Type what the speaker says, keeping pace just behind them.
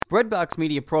Breadbox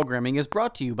Media Programming is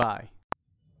brought to you by...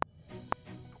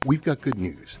 We've got good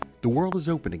news. The world is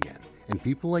open again, and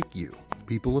people like you,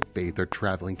 people of faith, are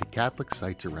traveling to Catholic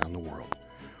sites around the world.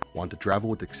 Want to travel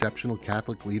with exceptional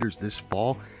Catholic leaders this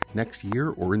fall, next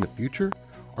year, or in the future?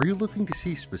 Are you looking to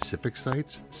see specific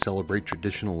sites, celebrate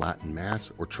traditional Latin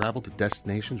Mass, or travel to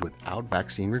destinations without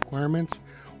vaccine requirements?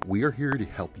 We are here to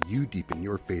help you deepen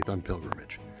your faith on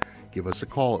pilgrimage. Give us a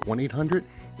call at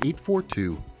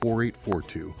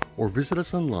 1-800-842-4842 or visit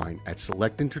us online at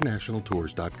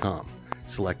selectinternationaltours.com.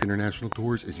 Select International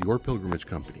Tours is your pilgrimage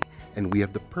company, and we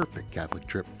have the perfect Catholic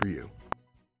trip for you.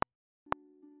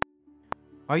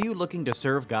 Are you looking to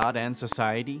serve God and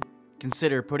society?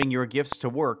 Consider putting your gifts to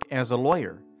work as a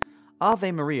lawyer.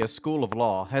 Ave Maria School of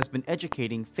Law has been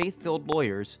educating faith-filled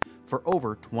lawyers for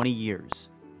over 20 years.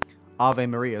 Ave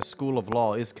Maria School of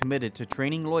Law is committed to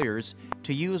training lawyers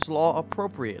to use law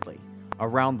appropriately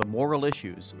around the moral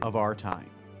issues of our time.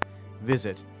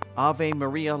 Visit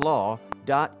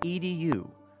avemarialaw.edu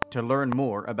to learn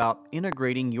more about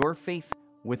integrating your faith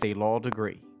with a law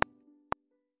degree.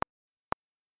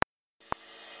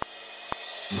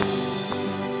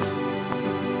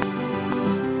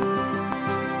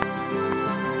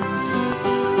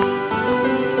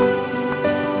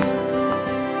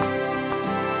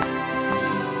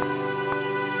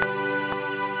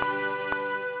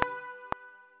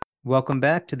 Welcome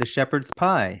back to the Shepherd's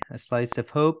Pie, a slice of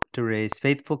hope to raise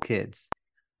faithful kids.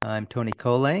 I'm Antony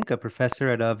Kolenc, a professor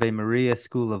at Ave Maria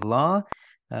School of Law,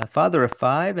 father of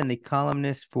 5, and the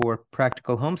columnist for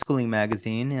Practical Homeschooling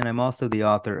magazine, and I'm also the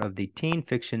author of the teen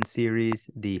fiction series,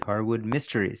 The Harwood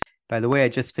Mysteries. By the way, I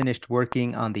just finished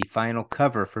working on the final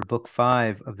cover for book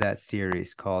 5 of that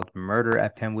series called Murder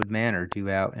at Penwood Manor, due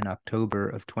out in October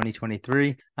of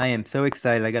 2023. I am so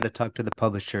excited. I got to talk to the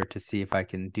publisher to see if I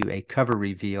can do a cover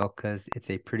reveal because it's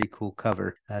a pretty cool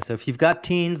cover. So if you've got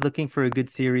teens looking for a good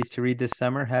series to read this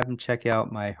summer, have them check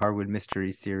out my Harwood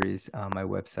Mysteries series on my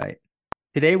website.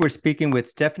 Today we're speaking with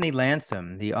Stephanie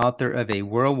Landsem, the author of a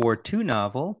World War II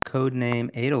novel, codename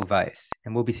Edelweiss,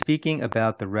 and we'll be speaking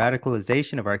about the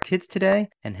radicalization of our kids today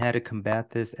and how to combat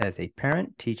this as a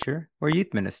parent, teacher, or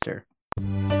youth minister.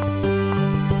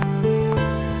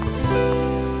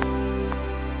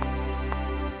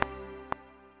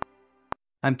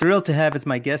 I'm thrilled to have as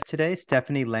my guest today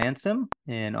Stephanie Landsem,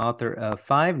 an author of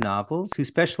 5 novels who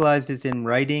specializes in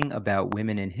writing about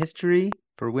women in history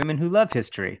for women who love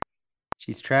history.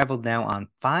 She's traveled now on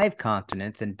 5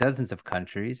 continents and dozens of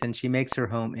countries, and she makes her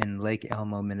home in Lake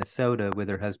Elmo, Minnesota with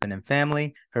her husband and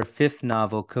family. Her 5th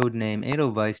novel, codename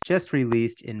Edelweiss, just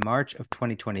released in March of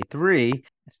 2023.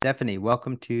 Stephanie,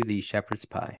 welcome to the Shepherd's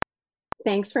Pie.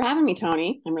 Thanks for having me,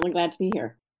 Tony. I'm really glad to be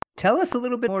here. Tell us a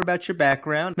little bit more about your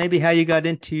background, maybe how you got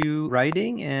into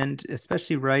writing, and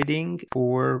especially writing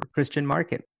for Christian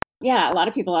market. Yeah, a lot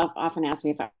of people often ask me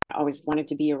if I always wanted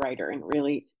to be a writer, and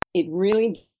it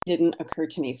really didn't occur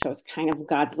to me. So it's kind of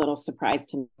God's little surprise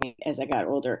to me as I got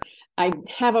older. I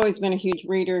have always been a huge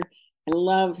reader. I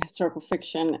love historical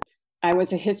fiction. I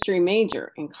was a history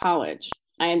major in college.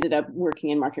 I ended up working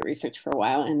in market research for a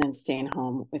while and then staying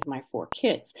home with my 4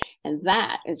 kids. And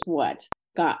that is what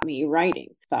got me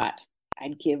writing. Thought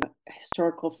I'd give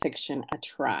historical fiction a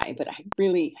try, but I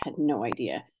really had no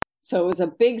idea. So it was a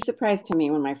big surprise to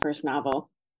me when my first novel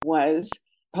was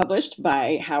published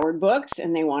by Howard Books,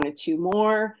 and they wanted 2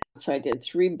 more. So I did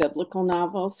 3 biblical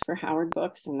novels for Howard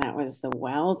Books, and that was The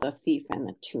Well, The Thief, and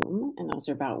The Tomb. And those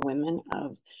are about women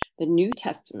of the New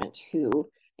Testament who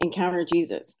encounter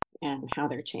Jesus and how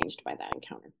they're changed by that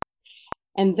encounter.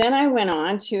 And then I went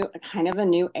on to a kind of a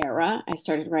new era. I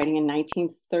started writing in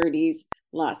 1930s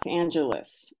Los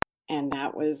Angeles, and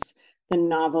that was the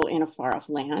novel In a Far Off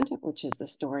Land, which is the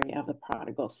story of the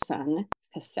prodigal son,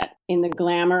 set in the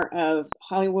glamour of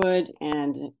Hollywood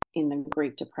and in the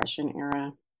Great Depression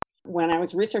era. When I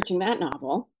was researching that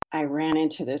novel, I ran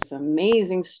into this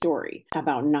amazing story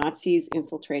about Nazis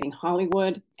infiltrating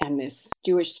Hollywood and this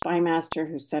Jewish spy master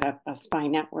who set up a spy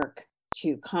network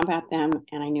to combat them.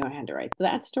 And I knew I had to write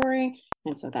that story.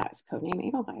 And so that's codename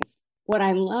Edelweiss. What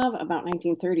I love about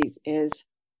 1930s is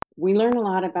we learn a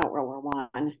lot about World War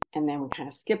I, and then we kind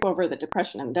of skip over the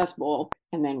Depression and the Dust Bowl,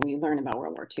 and then we learn about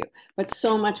World War II. But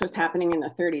so much was happening in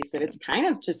the 30s that it's kind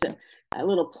of just a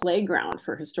little playground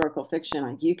for historical fiction.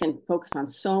 Like you can focus on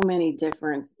so many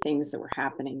different things that were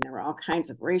happening. There were all kinds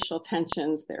of racial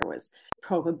tensions. There was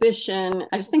prohibition.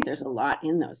 I just think there's a lot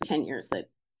in those 10 years that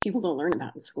people don't learn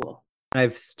about in school.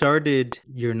 I've started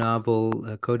your novel,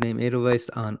 codename Edelweiss,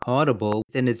 on Audible,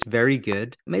 and it's very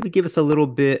good. Maybe give us a little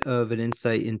bit of an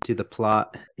insight into the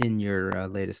plot in your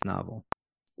latest novel.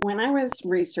 When I was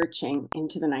researching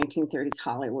into the 1930s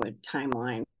Hollywood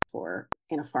timeline for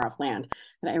in a far off land.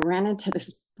 And I ran into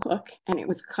this book, and it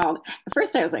was called, at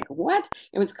first I was like, what?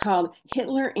 It was called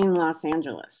Hitler in Los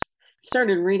Angeles.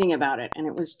 Started reading about it, and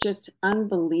it was just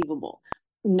unbelievable.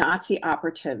 Nazi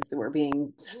operatives that were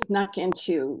being snuck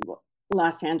into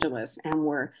Los Angeles and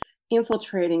were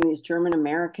infiltrating these German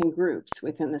American groups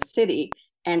within the city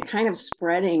and kind of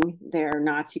spreading their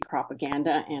Nazi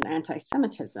propaganda and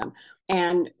anti-Semitism.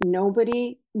 And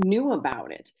nobody knew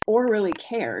about it or really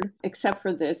cared, except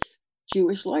for this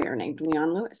Jewish lawyer named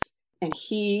Leon Lewis. And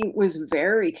he was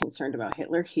very concerned about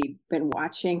Hitler. He'd been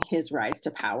watching his rise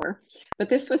to power, but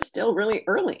this was still really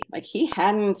early. Like, he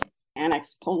hadn't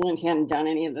annexed Poland. He hadn't done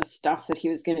any of the stuff that he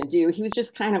was going to do. He was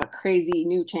just kind of a crazy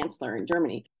new chancellor in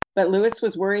Germany. But Lewis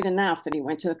was worried enough that he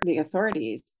went to the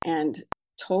authorities and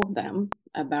told them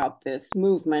about this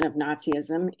movement of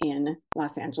Nazism in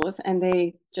Los Angeles, and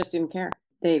they just didn't care.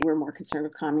 They were more concerned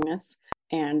with communists.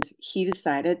 And he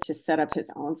decided to set up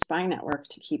his own spy network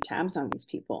to keep tabs on these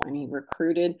people. And he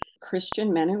recruited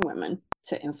Christian men and women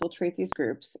to infiltrate these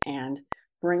groups and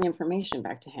bring information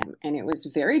back to him. And it was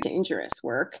very dangerous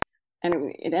work.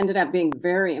 And it ended up being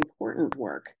very important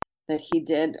work that he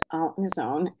did all on his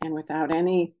own and without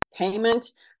any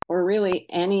payment or really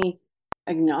any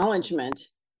acknowledgement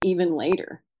even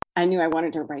later. I knew I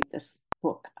wanted to write this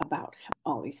book about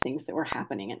all these things that were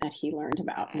happening and that he learned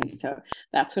about. And so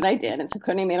that's what I did. And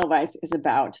so Name Edelweiss is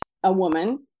about a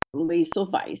woman,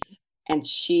 Liesl Weiss, and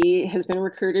she has been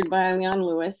recruited by Leon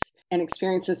Lewis and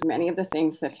experiences many of the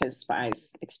things that his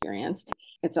spies experienced.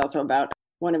 It's also about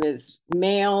one of his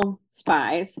male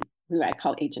spies, who I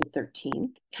call Agent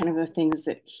 13, kind of the things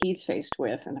that he's faced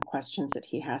with and the questions that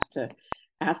he has to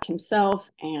ask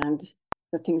himself and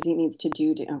the things he needs to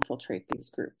do to infiltrate these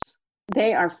groups.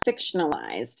 They are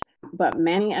fictionalized, but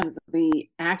many of the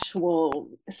actual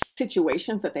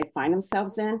situations that they find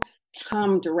themselves in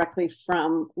come directly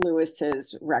from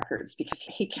Lewis's records, because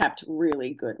he kept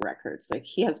really good records. Like,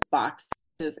 he has boxes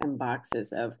and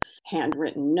boxes of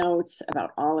handwritten notes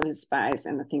about all of his spies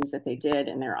and the things that they did,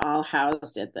 and they're all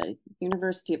housed at the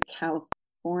University of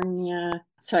California.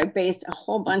 So I based a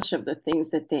whole bunch of the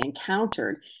things that they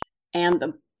encountered, and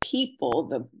the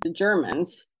people, the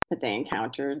Germans that they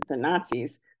encountered, the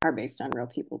Nazis, are based on real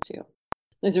people too.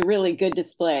 There's a really good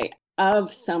display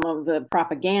of some of the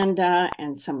propaganda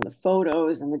and some of the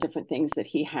photos and the different things that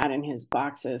he had in his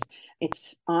boxes.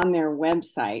 It's on their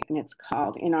website, and it's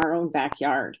called In Our Own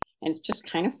Backyard. And it's just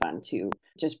kind of fun to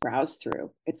just browse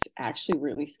through. It's actually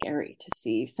really scary to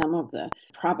see some of the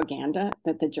propaganda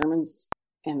that the Germans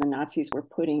and the Nazis were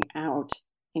putting out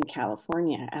in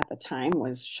California at the time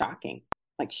was shocking,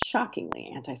 like shockingly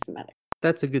anti-Semitic.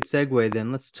 That's a good segue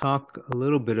then. Let's talk a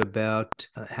little bit about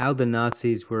how the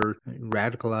Nazis were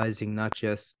radicalizing not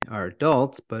just our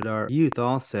adults, but our youth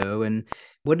also. And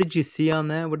what did you see on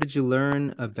that? What did you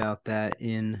learn about that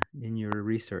in your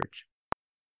research?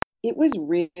 It was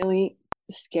really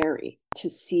scary to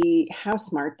see how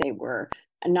smart they were,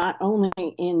 not only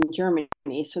in Germany.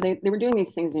 So they were doing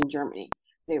these things in Germany.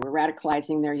 They were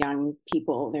radicalizing their young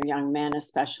people, their young men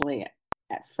especially,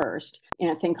 at first, in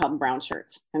a thing called brown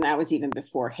shirts. And that was even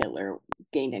before Hitler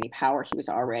gained any power. He was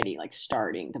already like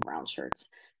starting the brown shirts.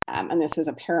 And this was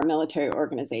a paramilitary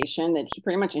organization that he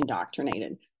pretty much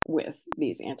indoctrinated with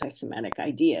these anti-Semitic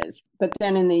ideas. But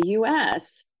then in the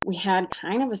US, we had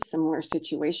kind of a similar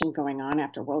situation going on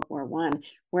after World War I,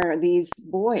 where these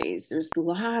boys, there's a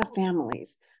lot of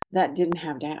families that didn't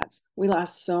have dads. We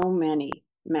lost so many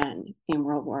men in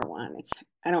World War I.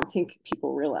 I don't think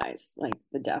people realize like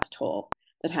the death toll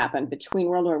that happened between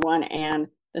World War I and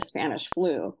the Spanish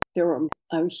flu. There were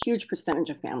a huge percentage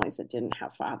of families that didn't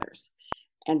have fathers.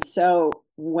 And so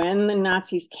when the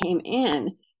Nazis came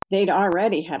in, they'd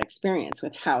already had experience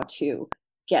with how to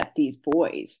get these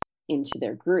boys into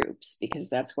their groups, because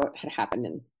that's what had happened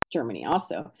in Germany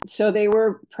also. So they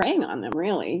were preying on them,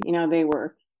 really. You know, they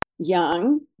were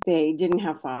young, they didn't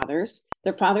have fathers.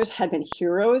 Their fathers had been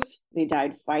heroes. They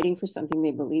died fighting for something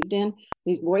they believed in.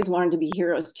 These boys wanted to be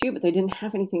heroes too, but they didn't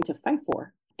have anything to fight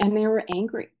for. And they were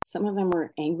angry. Some of them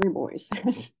were angry boys.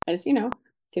 As you know,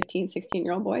 15,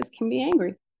 16-year-old boys can be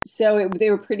angry. So they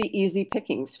were pretty easy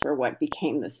pickings for what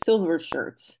became the silver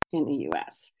shirts in the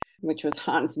US, which was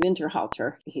Hans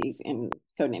Winterhalter. He's in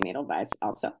Codename Edelweiss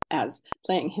also as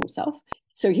playing himself.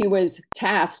 So he was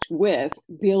tasked with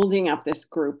building up this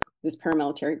group, this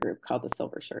paramilitary group called the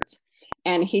Silver Shirts.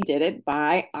 And he did it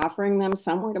by offering them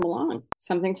somewhere to belong,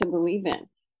 something to believe in.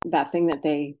 That thing that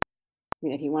he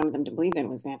wanted them to believe in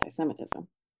was anti-Semitism.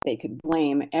 They could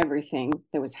blame everything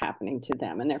that was happening to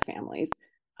them and their families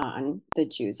on the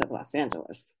Jews of Los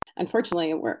Angeles.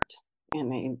 Unfortunately, it worked.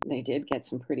 And they did get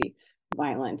some pretty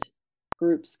violent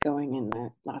groups going in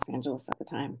Los Angeles at the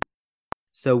time.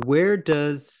 So where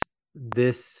does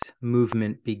this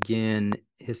movement begin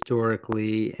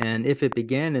historically? And if it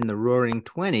began in the Roaring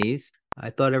 20s, I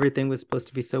thought everything was supposed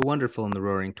to be so wonderful in the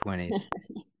Roaring 20s.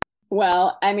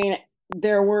 Well, I mean,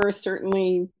 there were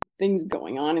certainly things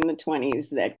going on in the 20s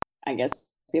that I guess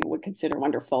people would consider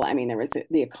wonderful. I mean,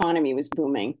 the economy was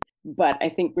booming, but I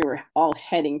think we were all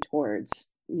heading towards,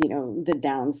 the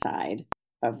downside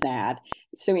of that.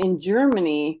 So in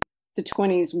Germany, the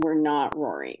 20s were not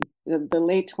roaring. The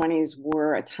late 20s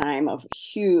were a time of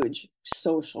huge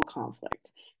social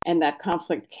conflict. And that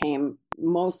conflict came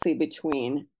mostly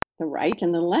between the right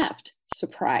and the left.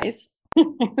 Surprise.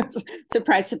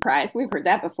 Surprise, surprise. We've heard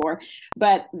that before.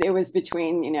 But it was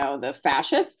between, the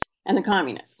fascists and the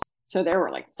communists. So there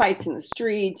were like fights in the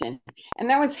street. And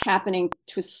that was happening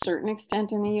to a certain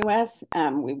extent in the US.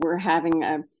 We were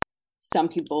having some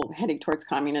people heading towards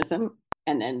communism.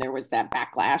 And then there was that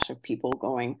backlash of people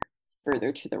going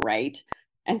further to the right.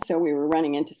 And so we were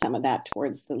running into some of that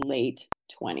towards the late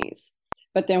 20s.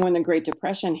 But then when the Great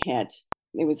Depression hit,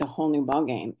 it was a whole new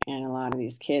ballgame. And a lot of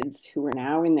these kids who were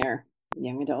now in their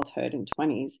young adulthood and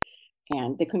 20s,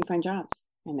 and they couldn't find jobs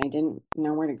and they didn't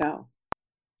know where to go.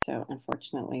 So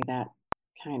unfortunately, that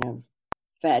kind of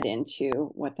fed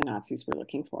into what the Nazis were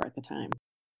looking for at the time.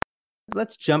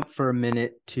 Let's jump for a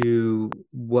minute to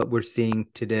what we're seeing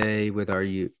today with our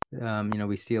youth.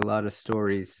 We see a lot of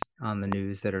stories on the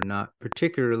news that are not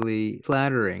particularly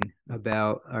flattering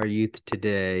about our youth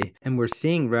today. And we're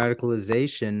seeing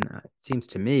radicalization, it seems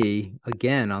to me,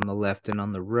 again, on the left and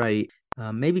on the right.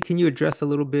 Maybe can you address a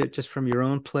little bit just from your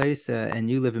own place? And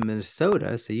you live in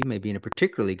Minnesota, so you may be in a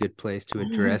particularly good place to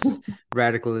address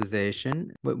radicalization.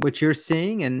 What you're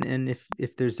seeing, and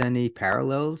if there's any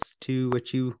parallels to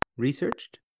what you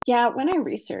researched? Yeah, when I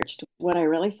researched, what I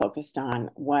really focused on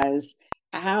was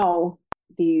how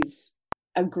these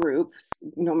groups,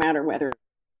 no matter whether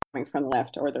coming from the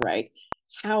left or the right,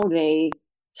 how they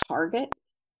target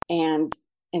and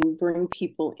bring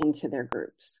people into their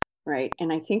groups. Right.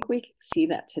 And I think we see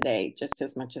that today just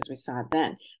as much as we saw it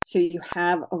then. So you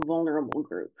have a vulnerable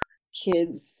group,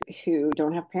 kids who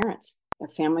don't have parents, their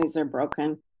families are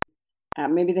broken.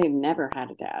 Maybe they've never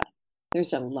had a dad. There's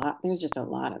just a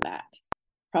lot of that,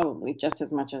 probably just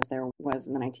as much as there was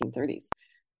in the 1930s.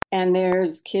 And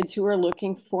there's kids who are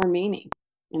looking for meaning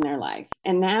in their life.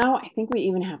 And now I think we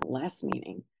even have less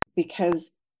meaning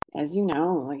because, as you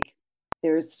know, like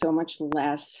there's so much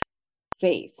less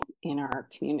faith in our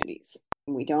communities.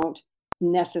 We don't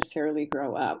necessarily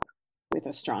grow up with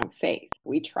a strong faith.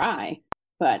 We try,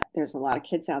 but there's a lot of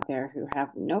kids out there who have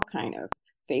no kind of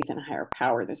faith in a higher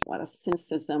power. There's a lot of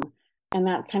cynicism, and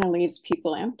that kind of leaves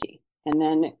people empty. And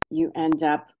then you end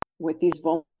up with these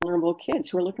vulnerable kids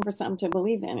who are looking for something to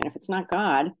believe in. And if it's not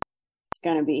God, it's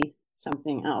going to be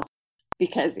something else.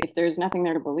 Because if there's nothing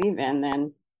there to believe in,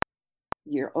 then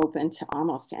you're open to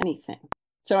almost anything.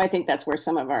 So I think that's where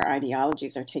some of our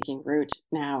ideologies are taking root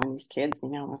now in these kids,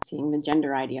 seeing the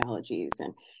gender ideologies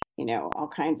and, all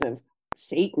kinds of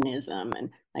Satanism and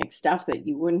like stuff that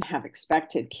you wouldn't have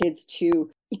expected kids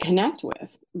to connect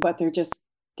with, but they're just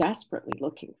desperately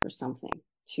looking for something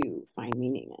to find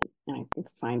meaning in. And I think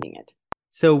finding it.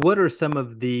 So what are some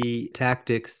of the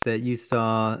tactics that you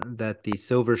saw that the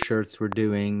silver shirts were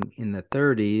doing in the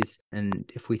 30s? And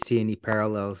if we see any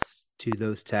parallels to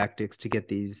those tactics to get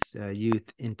these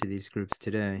youth into these groups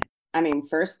today? I mean,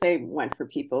 first they went for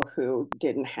people who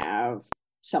didn't have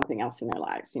something else in their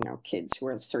lives, kids who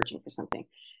are searching for something.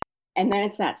 And then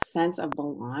it's that sense of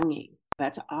belonging.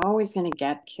 That's always going to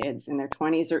get kids in their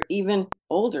 20s or even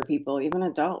older people, even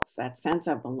adults, that sense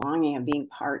of belonging, of being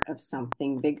part of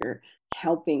something bigger,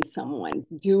 helping someone,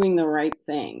 doing the right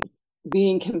thing,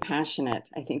 being compassionate.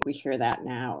 I think we hear that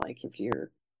now, like if you're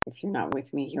not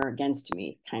with me, you're against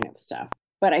me kind of stuff.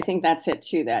 But I think that's it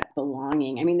too, that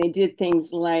belonging. I mean, they did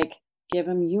things like give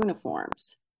them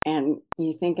uniforms. And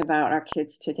you think about our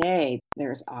kids today,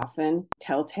 there's often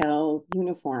telltale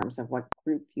uniforms of what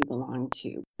group you belong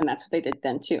to. And that's what they did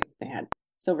then too. They had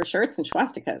silver shirts and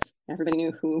swastikas. Everybody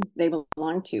knew who they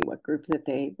belonged to, what group that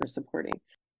they were supporting.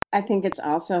 I think it's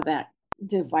also that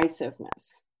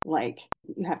divisiveness. Like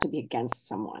you have to be against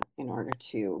someone in order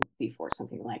to be for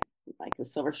something like the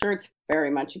silver shirts,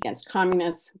 very much against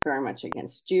communists, very much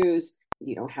against Jews.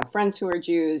 You don't have friends who are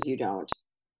Jews. You don't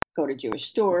go to Jewish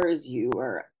stores.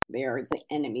 They are the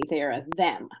enemy. They are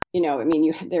them.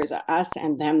 There's a us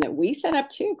and them that we set up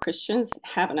too. Christians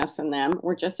have an us and them.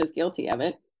 We're just as guilty of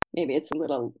it. Maybe it's a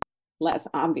little less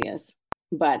obvious,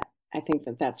 but I think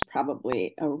that that's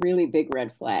probably a really big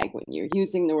red flag when you're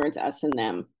using the words us and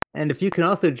them And if you can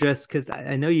also address, because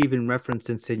I know you even referenced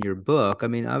this in your book, I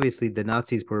mean, obviously the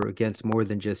Nazis were against more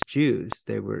than just Jews.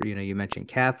 They were, you mentioned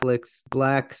Catholics,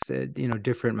 Blacks,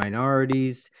 different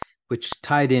minorities, which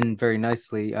tied in very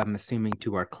nicely, I'm assuming,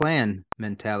 to our Klan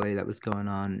mentality that was going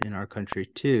on in our country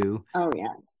too. Oh,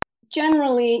 yes.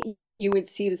 Generally, you would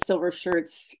see the silver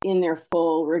shirts in their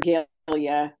full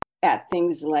regalia at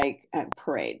things like at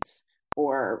parades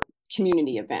or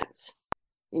community events.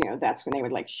 That's when they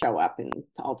would like show up and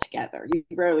all together. You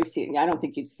rarely see it. I don't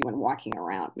think you'd see one walking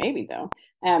around, maybe though.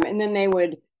 And then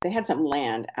they had some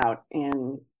land out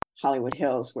in Hollywood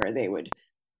Hills where they would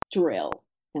drill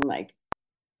and like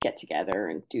get together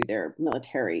and do their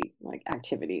military like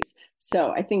activities.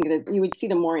 So I think that you would see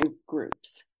them more in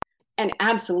groups. And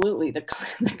absolutely the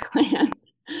Klan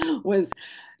was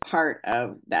part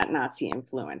of that Nazi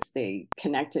influence. They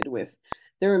connected with,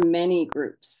 there were many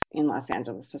groups in Los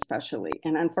Angeles, especially.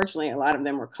 And unfortunately, a lot of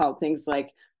them were called things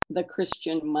like the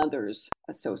Christian Mothers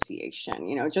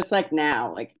Association, just like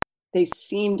now, like they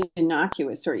seemed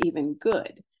innocuous or even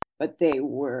good, but they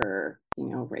were,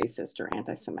 racist or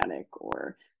anti-Semitic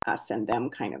or us and them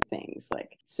kind of things.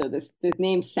 Like, so the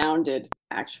name sounded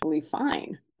actually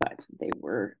fine, but they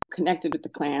were connected with the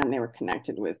Klan, they were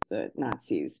connected with the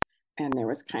Nazis. And there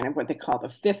was kind of what they call the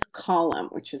fifth column,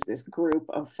 which is this group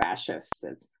of fascists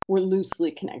that were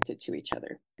loosely connected to each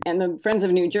other. And the Friends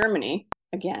of New Germany,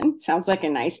 again, sounds like a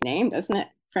nice name, doesn't it?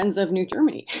 Friends of New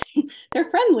Germany. They're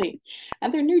friendly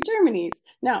and they're New Germany's.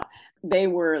 No, they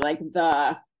were like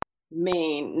the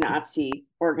main Nazi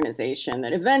organization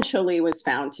that eventually was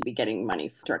found to be getting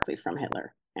money directly from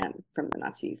Hitler and from the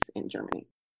Nazis in Germany.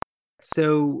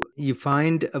 So you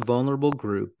find a vulnerable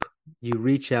group, you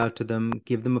reach out to them,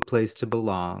 give them a place to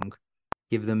belong,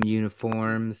 give them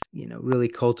uniforms, really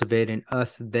cultivate an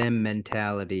us-them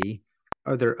mentality.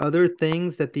 Are there other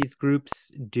things that these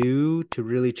groups do to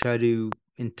really try to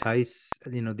entice,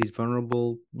 these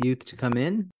vulnerable youth to come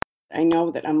in? I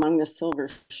know that among the silver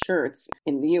shirts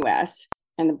in the US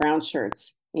and the brown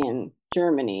shirts in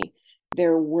Germany,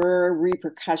 there were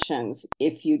repercussions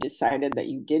if you decided that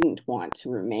you didn't want to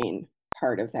remain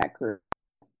part of that group.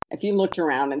 If you looked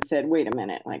around and said, wait a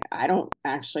minute, like, I don't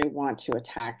actually want to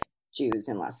attack Jews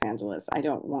in Los Angeles. I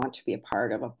don't want to be a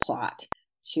part of a plot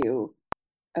to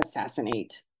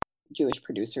assassinate Jewish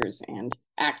producers and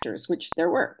actors, which there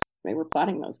were. They were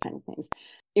plotting those kind of things.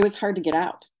 It was hard to get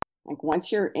out. Like,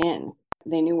 once you're in,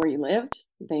 they knew where you lived.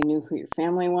 They knew who your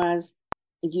family was.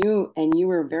 You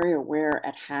were very aware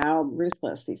at how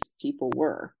ruthless these people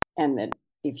were. And that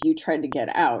if you tried to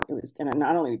get out, it was going to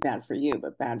not only be bad for you,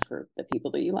 but bad for the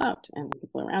people that you loved and the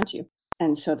people around you.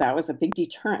 And so that was a big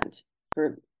deterrent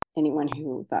for anyone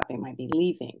who thought they might be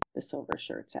leaving the silver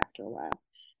shirts after a while.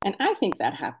 And I think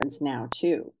that happens now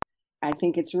too. I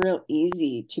think it's real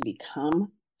easy to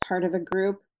become part of a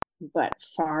group, but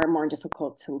far more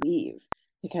difficult to leave,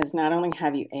 because not only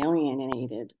have you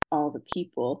alienated all the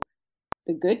people,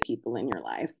 the good people in your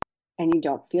life, and you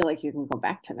don't feel like you can go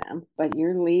back to them, but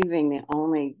you're leaving the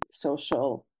only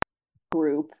social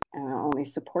group and the only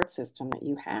support system that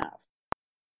you have.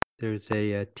 There's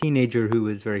a teenager who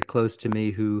was very close to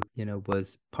me who,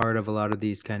 was part of a lot of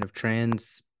these kind of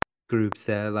trans groups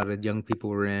that a lot of young people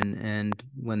were in. And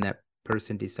when that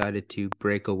person decided to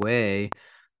break away,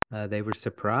 they were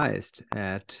surprised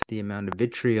at the amount of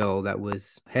vitriol that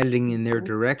was heading in their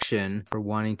direction for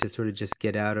wanting to sort of just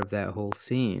get out of that whole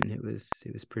scene. It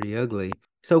was pretty ugly.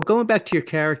 So going back to your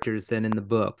characters then in the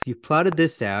book, you've plotted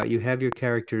this out. You have your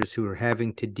characters who are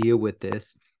having to deal with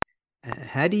this.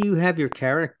 How do you have your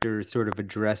characters sort of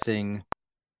addressing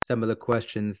some of the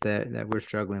questions that we're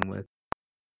struggling with?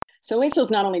 So Liesel's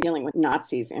not only dealing with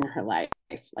Nazis in her life,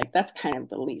 like that's kind of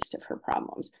the least of her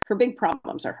problems. Her big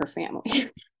problems are her family.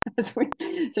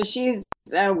 So she's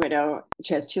a widow.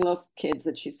 She has two little kids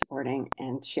that she's supporting,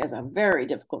 and she has a very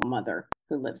difficult mother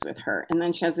who lives with her. And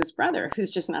then she has this brother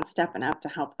who's just not stepping up to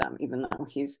help them, even though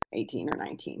he's 18 or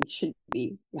 19. He should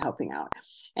be helping out.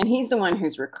 And he's the one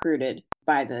who's recruited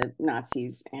by the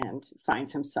Nazis and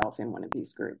finds himself in one of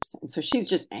these groups. And so she's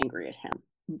just angry at him.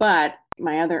 But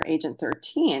my other Agent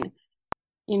 13,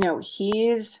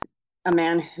 he's a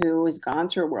man who has gone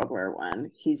through World War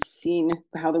I. He's seen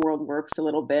how the world works a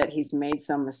little bit. He's made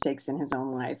some mistakes in his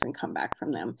own life and come back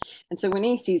from them. And so when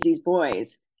he sees these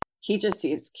boys, he just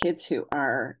sees kids who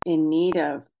are in need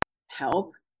of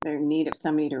help. They're in need of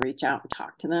somebody to reach out and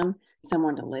talk to them,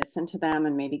 someone to listen to them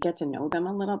and maybe get to know them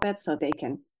a little bit so they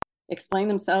can explain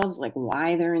themselves, like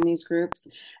why they're in these groups.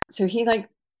 So he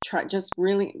just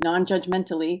really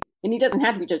non-judgmentally, and he doesn't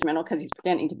have to be judgmental because he's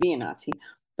pretending to be a Nazi,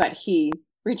 but he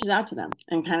reaches out to them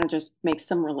and kind of just makes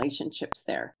some relationships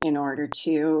there in order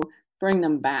to bring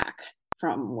them back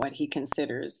from what he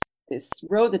considers this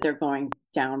road that they're going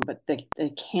down, but they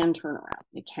can turn around,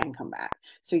 they can come back.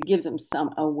 So he gives them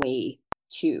a way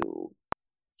to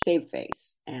save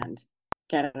face and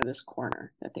get out of this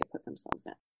corner that they put themselves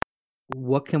in.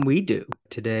 What can we do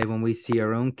today when we see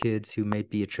our own kids who may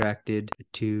be attracted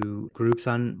to groups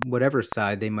on whatever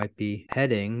side they might be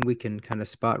heading? We can kind of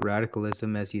spot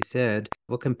radicalism, as you said.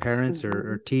 What can parents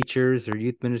or teachers or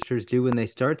youth ministers do when they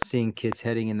start seeing kids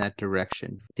heading in that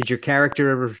direction? Did your character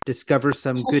ever discover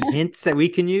some good hints that we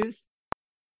can use?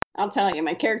 I'll tell you,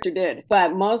 my character did.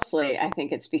 But mostly, I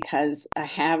think it's because I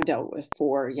have dealt with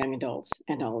 4 young adults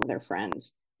and all of their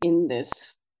friends in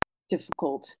this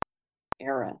difficult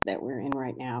era that we're in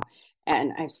right now.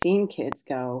 And I've seen kids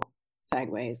go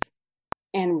sideways.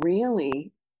 And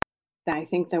really, I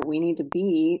think that we need to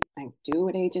do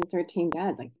what Agent 13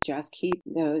 did, just keep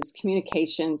those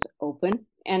communications open.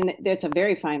 And it's a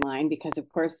very fine line because, of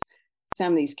course,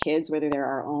 some of these kids, whether they're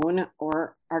our own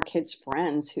or our kids'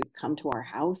 friends who come to our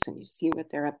house and you see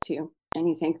what they're up to, and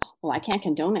you think, well, I can't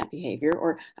condone that behavior,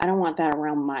 or I don't want that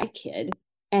around my kid.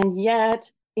 And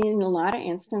yet, in a lot of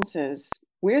instances,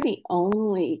 we're the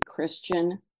only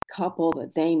Christian couple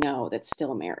that they know that's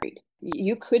still married.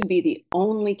 You could be the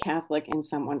only Catholic in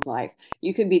someone's life.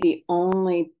 You could be the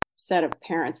only set of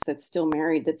parents that's still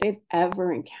married that they've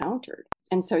ever encountered.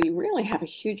 And so you really have a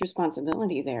huge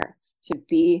responsibility there to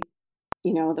be,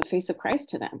 the face of Christ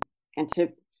to them and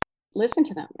to listen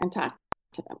to them and talk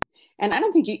to them. And I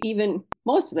don't think you even,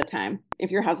 most of the time,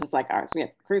 if your house is like ours, we have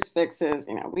crucifixes,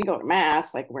 we go to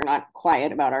mass, we're not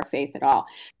quiet about our faith at all.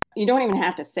 You don't even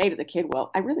have to say to the kid, well,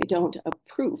 I really don't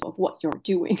approve of what you're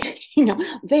doing.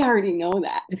 They already know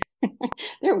that.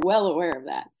 They're well aware of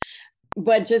that.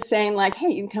 But just saying hey,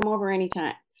 you can come over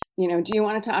anytime. Do you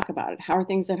want to talk about it? How are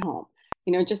things at home?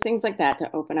 Just things like that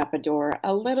to open up a door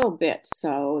a little bit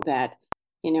so that,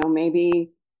 maybe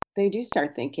they do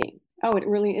start thinking, oh, it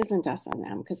really isn't us and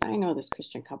them, because I know this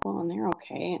Christian couple and they're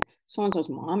okay. And so-and-so's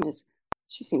mom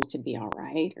she seems to be all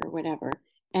right or whatever.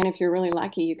 And if you're really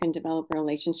lucky, you can develop a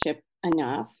relationship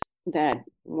enough that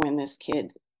when this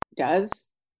kid does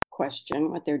question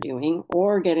what they're doing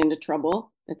or get into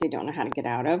trouble that they don't know how to get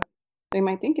out of, they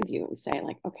might think of you and say,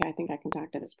 okay, I think I can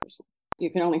talk to this person.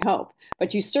 You can only hope.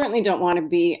 But you certainly don't want to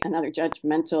be another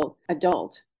judgmental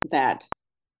adult that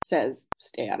says,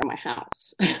 stay out of my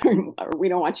house, or we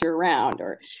don't want you around,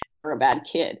 or a bad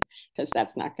kid, because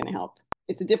that's not going to help.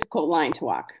 It's a difficult line to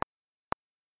walk.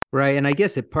 Right. And I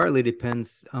guess it partly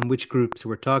depends on which groups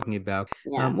we're talking about.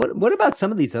 Yeah. What about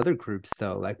some of these other groups,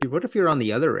 though? What if you're on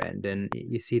the other end and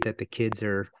you see that the kids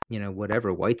are,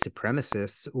 whatever, white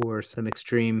supremacists or some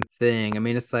extreme thing? I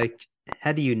mean, it's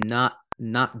how do you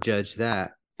not judge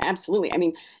that? Absolutely. I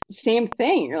mean, same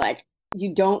thing. You're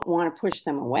you don't want to push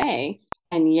them away.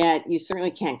 And yet you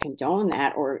certainly can't condone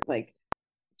that or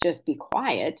just be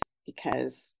quiet,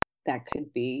 because that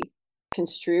could be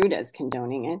construed as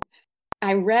condoning it.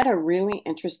 I read a really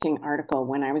interesting article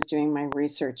when I was doing my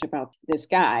research about this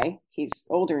guy. He's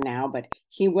older now, but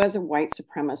he was a white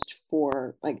supremacist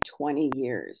for 20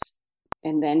 years.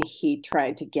 And then he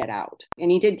tried to get out, and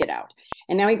he did get out.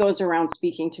 And now he goes around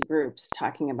speaking to groups,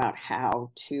 talking about how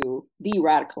to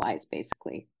de-radicalize,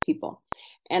 basically, people.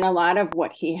 And a lot of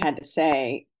what he had to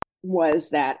say was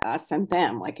that us and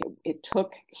them, it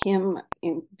took him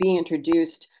being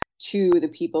introduced to the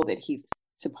people that he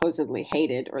supposedly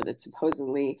hated or that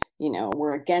supposedly,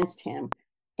 were against him,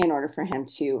 in order for him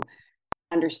to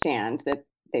understand that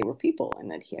they were people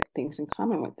and that he had things in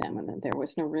common with them and that there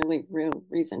was no really real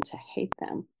reason to hate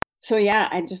them. So yeah,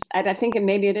 I think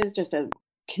maybe it is just a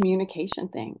communication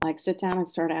thing. Sit down and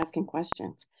start asking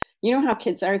questions. You know how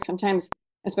kids are sometimes,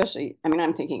 especially,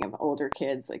 I'm thinking of older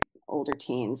kids, older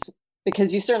teens,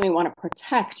 because you certainly want to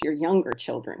protect your younger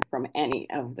children from any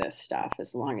of this stuff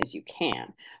as long as you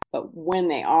can. But when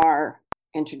they are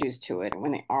introduced to it, and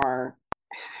when they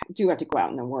do have to go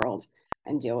out in the world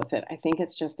and deal with it, I think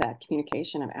it's just that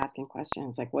communication of asking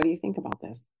questions what do you think about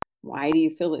this? Why do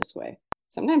you feel this way?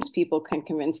 Sometimes people can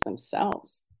convince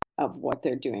themselves of what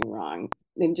they're doing wrong.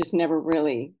 They've just never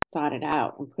really thought it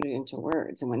out and put it into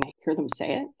words. And when they hear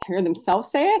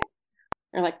themselves say it,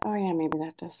 they're oh yeah, maybe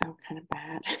that does sound kind of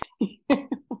bad.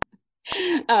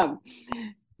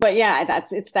 But yeah,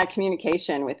 it's that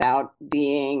communication without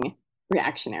being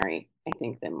reactionary, I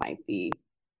think, that might be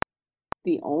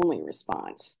the only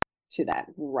response to that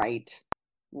right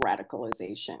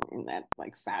radicalization, in that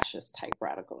fascist type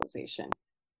radicalization.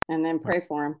 And then pray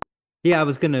for them. Yeah, I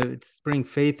was going to bring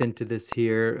faith into this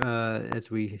here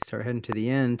as we start heading to the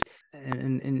end,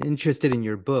 and interested in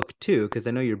your book too, because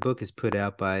I know your book is put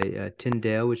out by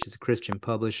Tyndale, which is a Christian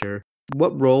publisher.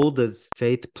 What role does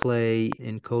faith play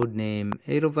in Codename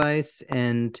Edelweiss,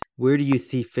 and where do you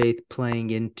see faith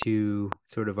playing into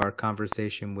sort of our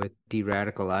conversation with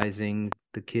de-radicalizing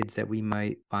the kids that we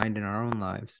might find in our own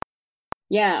lives?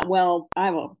 Yeah, well, I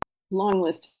have a long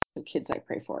list of kids I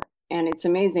pray for, and it's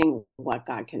amazing what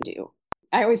God can do.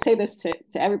 I always say this to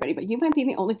everybody, but you might be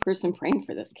the only person praying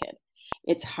for this kid.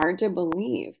 It's hard to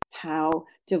believe how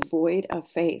devoid of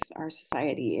faith our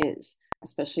society is,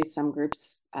 especially some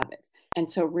groups of it. And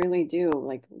so really do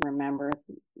remember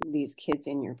these kids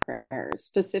in your prayers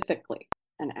specifically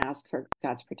and ask for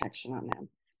God's protection on them.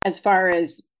 As far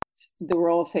as the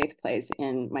role faith plays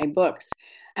in my books,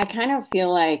 I kind of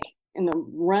feel like in the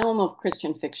realm of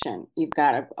Christian fiction, you've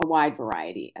got a wide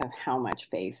variety of how much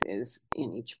faith is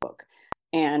in each book.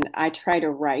 And I try to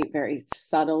write very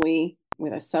subtly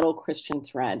with a subtle Christian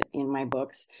thread in my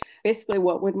books. Basically,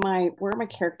 where my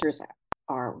characters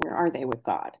are, where are they with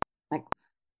God? Like,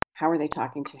 how are they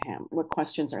talking to him? What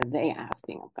questions are they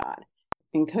asking of God?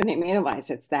 In Codename Edelweiss,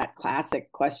 it's that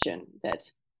classic question that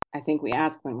I think we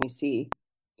ask when we see,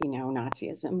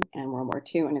 Nazism and World War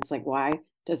II. And it's like, why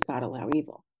does God allow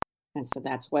evil? And so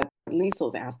that's what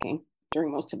Liesel's asking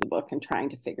during most of the book and trying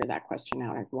to figure that question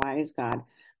out. Like, why is God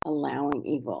allowing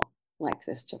evil like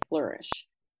this to flourish?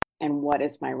 And what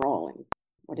is my role? And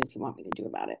what does he want me to do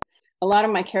about it? A lot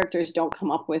of my characters don't come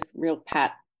up with real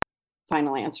pat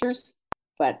final answers,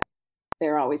 but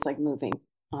they're always moving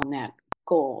on that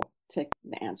goal to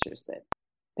the answers that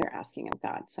they're asking of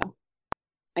God. So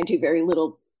I do very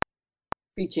little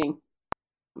preaching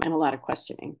and a lot of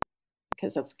questioning,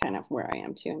 because that's kind of where I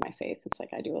am too in my faith. It's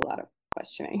like I do a lot of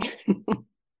questioning.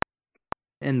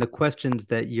 And the questions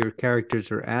that your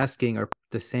characters are asking are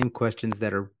the same questions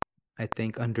that are, I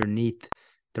think, underneath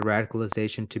the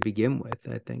radicalization to begin with.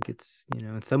 I think it's,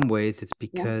 in some ways it's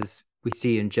because we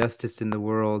see injustice in the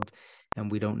world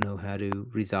and we don't know how to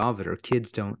resolve it, or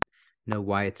kids don't know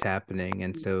why it's happening.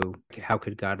 And so how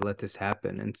could God let this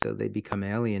happen? And so they become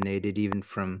alienated even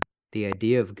from the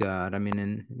idea of God. I mean,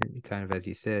 and kind of, as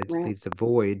you said, it leaves a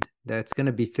void that's going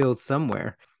to be filled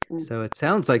somewhere. So it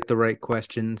sounds like the right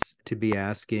questions to be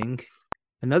asking.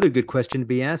 Another good question to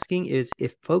be asking is,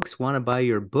 if folks want to buy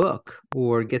your book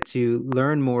or get to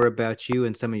learn more about you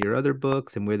and some of your other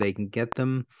books and where they can get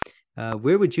them,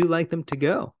 where would you like them to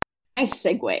go? Nice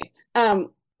segue.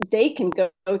 They can go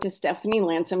to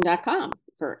stephanielandsem.com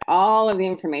for all of the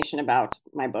information about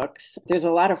my books. There's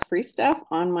a lot of free stuff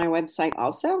on my website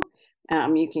also.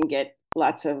 You can get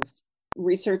lots of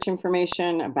research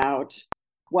information about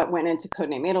what went into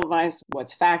Codename Edelweiss,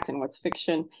 what's fact and what's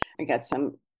fiction. I got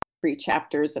some free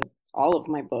chapters of all of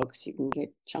my books. You can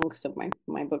get chunks of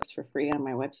my books for free on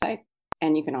my website.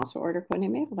 And you can also order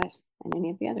Codename Edelweiss and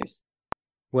any of the others.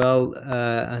 Well,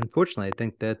 unfortunately, I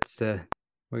think that's we're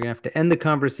going to have to end the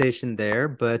conversation there,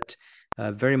 but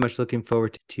very much looking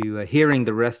forward to hearing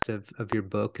the rest of your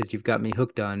book, because you've got me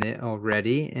hooked on it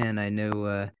already, and I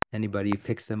know anybody who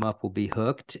picks them up will be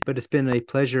hooked. But it's been a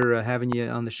pleasure having you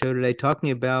on the show today,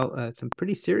 talking about some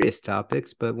pretty serious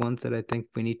topics, but ones that I think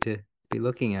we need to be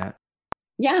looking at.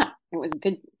 Yeah, it was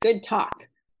good talk.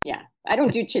 Yeah, I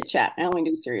don't do chit chat. I only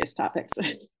do serious topics,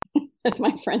 as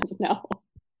my friends know.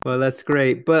 Well, that's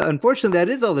great. But unfortunately, that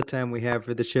is all the time we have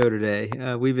for the show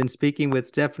today. We've been speaking with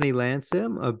Stephanie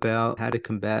Landsem about how to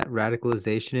combat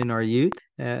radicalization in our youth.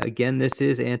 Again, this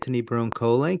is Antony Barone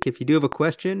Kolenc. If you do have a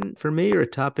question for me or a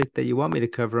topic that you want me to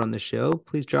cover on the show,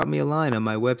 please drop me a line on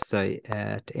my website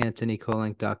at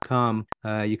antonykolenc.com.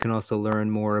 You can also learn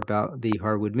more about the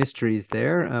Harwood Mysteries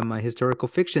there, my historical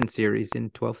fiction series in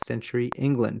 12th century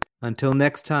England. Until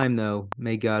next time, though,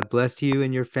 may God bless you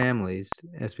and your families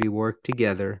as we work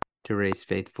together to raise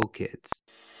faithful kids.